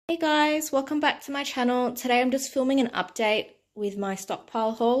Hey guys, welcome back to my channel. Today I'm just filming an update with my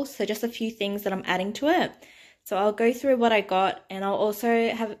stockpile haul, so just a few things that I'm adding to it. So I'll go through what I got and I'll also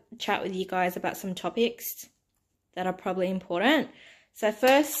have a chat with you guys about some topics that are probably important. So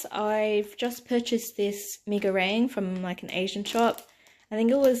first, I've just purchased this migarang from like an Asian shop. I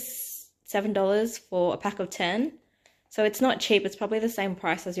think it was $7 for a pack of 10. So it's not cheap, it's probably the same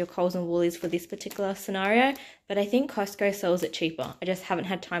price as your Coles and Woolies for this particular scenario, but I think Costco sells it cheaper. I just haven't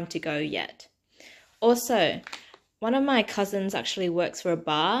had time to go yet. Also, one of my cousins actually works for a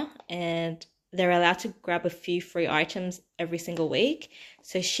bar and they're allowed to grab a few free items every single week.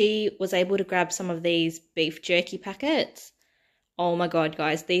 So she was able to grab some of these beef jerky packets. Oh my god,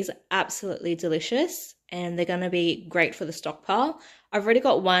 guys, these are absolutely delicious and they're going to be great for the stockpile. I've already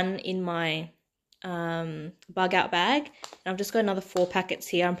got one in my bug out bag and I've just got another 4 packets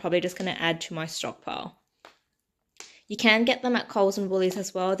here. I'm probably just going to add to my stockpile. You can get them at Coles and Woolies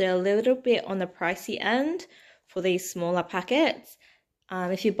as well. They're a little bit on the pricey end for these smaller packets.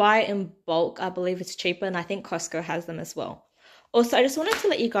 If you buy in bulk, I believe it's cheaper, and I think Costco has them as well. Also, I just wanted to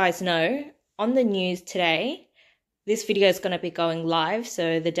let you guys know, on the news today, this video is going to be going live,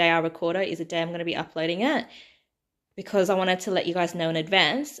 so the day I record it is the day I'm going to be uploading it, because I wanted to let you guys know in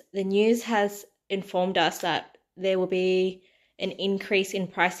advance. The news has informed us that there will be an increase in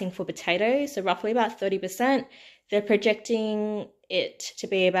pricing for potatoes, so roughly about 30%. They're projecting it to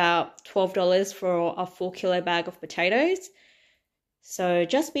be about $12 for a 4-kilo bag of potatoes. So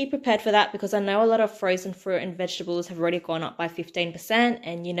just be prepared for that, because I know a lot of frozen fruit and vegetables have already gone up by 15%,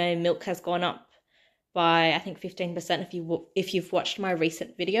 and you know milk has gone up by I think 15% if you've watched my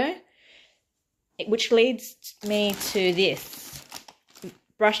recent video. Which leads me to this.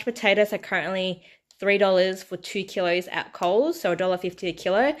 Brushed potatoes are currently $3 for 2 kilos at Coles, so $1.50 a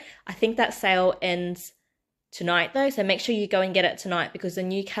kilo. I think that sale ends tonight though, so make sure you go and get it tonight, because the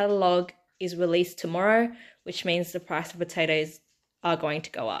new catalogue is released tomorrow, which means the price of potatoes are going to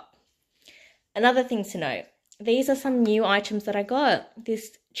go up. Another thing to note, these are some new items that I got.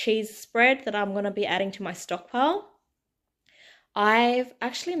 This cheese spread that I'm going to be adding to my stockpile. I've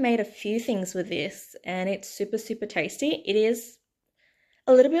actually made a few things with this and it's super tasty. It is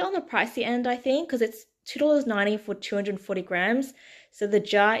a little bit on the pricey end, I think, because it's $2.90 for 240 grams. So the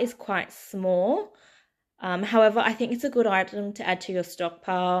jar is quite small. However, I think it's a good item to add to your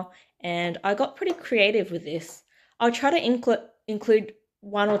stockpile, and I got pretty creative with this. I'll try to include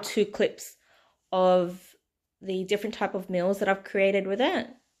 1 or 2 clips of the different type of meals that I've created with it.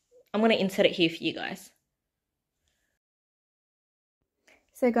 I'm going to insert it here for you guys.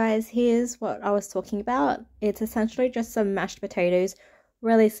 So guys, here's what I was talking about. It's essentially just some mashed potatoes,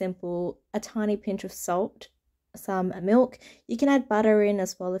 really simple, a tiny pinch of salt, some milk. You can add butter in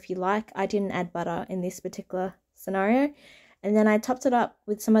as well if you like. I didn't add butter in this particular scenario. And then I topped it up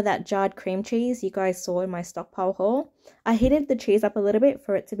with some of that jarred cream cheese you guys saw in my stockpile haul. I heated the cheese up a little bit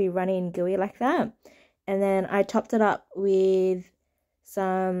for it to be runny and gooey like that. And then I topped it up with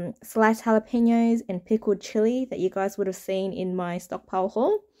some sliced jalapenos and pickled chili that you guys would have seen in my stockpile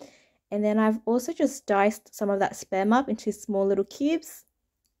haul. And then I've also just diced some of that spam up into small little cubes.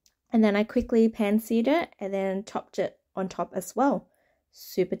 And then I quickly pan-seared it and then topped it on top as well.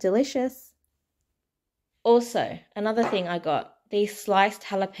 Super delicious. Also, another thing I got, these sliced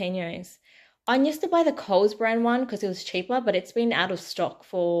jalapenos. I used to buy the Coles brand one because it was cheaper, but it's been out of stock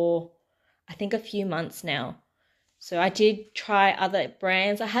for I think a few months now. So I did try other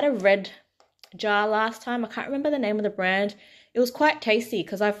brands. I had a red jar last time. I can't remember the name of the brand. It was quite tasty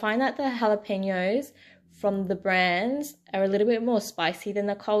because I find that the jalapenos from the brands are a little bit more spicy than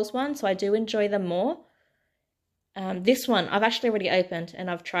the Coles one, so I do enjoy them more. This one I've actually already opened and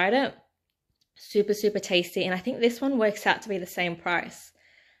I've tried it. Super tasty, and I think this one works out to be the same price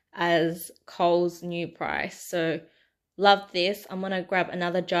as Coles' new price. So love this. I'm going to grab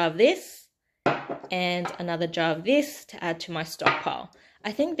another jar of this and another jar of this to add to my stockpile.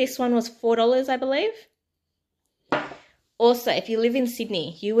 I think this one was $4, I believe. Also, if you live in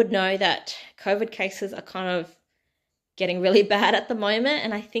Sydney, you would know that COVID cases are kind of getting really bad at the moment,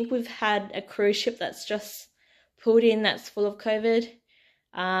 and I think we've had a cruise ship that's just pulled in that's full of COVID.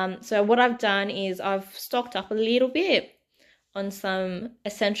 So what I've done is I've stocked up a little bit on some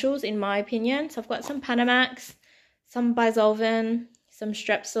essentials, in my opinion. So I've got some Panamax, some Bisolven, some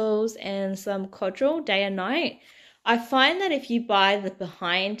Strepsils, and some Codral day and night. I find that if you buy the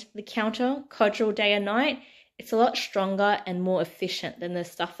behind the counter Codral day and night, it's a lot stronger and more efficient than the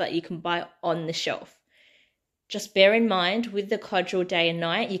stuff that you can buy on the shelf. Just bear in mind, with the Codral day and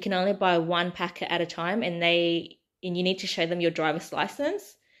night, you can only buy 1 packet at a time, and you need to show them your driver's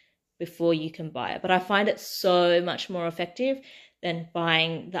license before you can buy it. But I find it so much more effective. than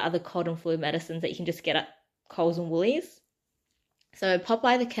buying the other cold and flu medicines that you can just get at Coles and Woolies. So pop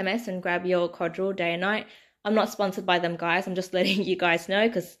by the chemist and grab your Codral day and night. I'm not sponsored by them, guys. I'm just letting you guys know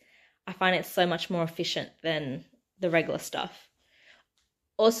because I find it so much more efficient than the regular stuff.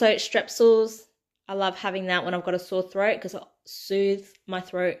 Also, Strepsils. I love having that when I've got a sore throat because it soothes my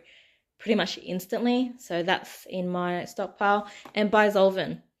throat pretty much instantly. So that's in my stockpile. And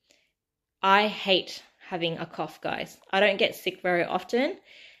Bisolven. I hate having a cough, guys. I don't get sick very often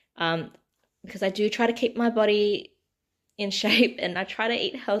because I do try to keep my body in shape and I try to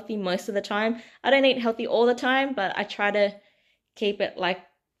eat healthy most of the time. I don't eat healthy all the time, but I try to keep it like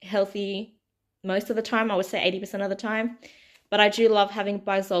healthy most of the time. I would say 80% of the time. But I do love having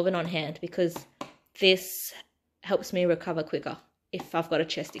Bisolven on hand because this helps me recover quicker if I've got a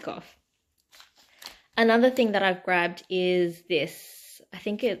chesty cough. Another thing that I've grabbed is this. I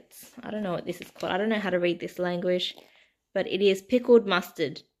think it's, I don't know what this is called. I don't know how to read this language, but it is pickled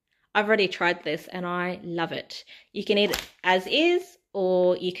mustard. I've already tried this and I love it. You can eat it as is,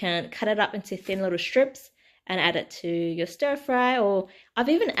 or you can cut it up into thin little strips and add it to your stir fry, or I've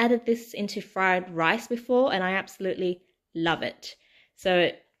even added this into fried rice before and I absolutely love it.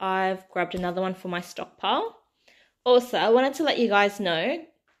 So I've grabbed another one for my stockpile. Also, I wanted to let you guys know,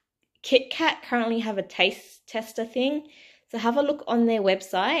 Kit Kat currently have a taste tester thing. So have a look on their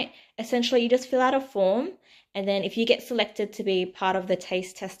website. Essentially, you just fill out a form, and then if you get selected to be part of the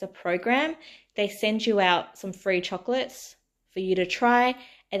taste tester program, they send you out some free chocolates for you to try,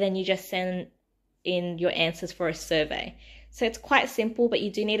 and then you just send in your answers for a survey. So it's quite simple, but you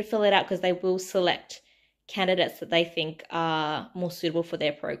do need to fill it out because they will select candidates that they think are more suitable for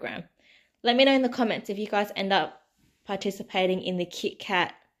their program. Let me know in the comments if you guys end up participating in the Kit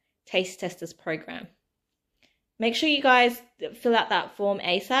Kat Taste Testers program. Make sure you guys fill out that form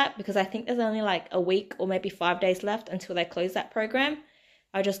ASAP because I think there's only like a week or maybe 5 days left until they close that program.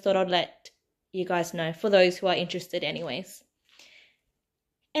 I just thought I'd let you guys know for those who are interested anyways.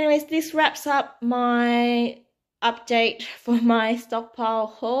 Anyways, this wraps up my update for my stockpile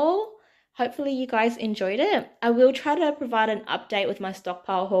haul. Hopefully you guys enjoyed it. I will try to provide an update with my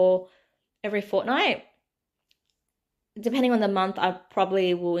stockpile haul every fortnight. Depending on the month, I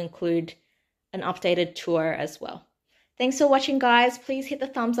probably will include an updated tour as well. Thanks for watching, guys. Please hit the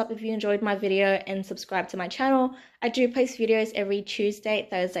thumbs up if you enjoyed my video and subscribe to my channel. I do post videos every Tuesday,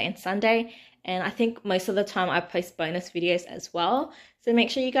 Thursday and Sunday, and I think most of the time I post bonus videos as well. So make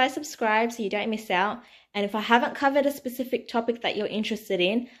sure you guys subscribe so you don't miss out. And if I haven't covered a specific topic that you're interested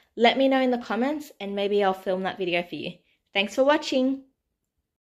in, let me know in the comments and maybe I'll film that video for you. Thanks for watching.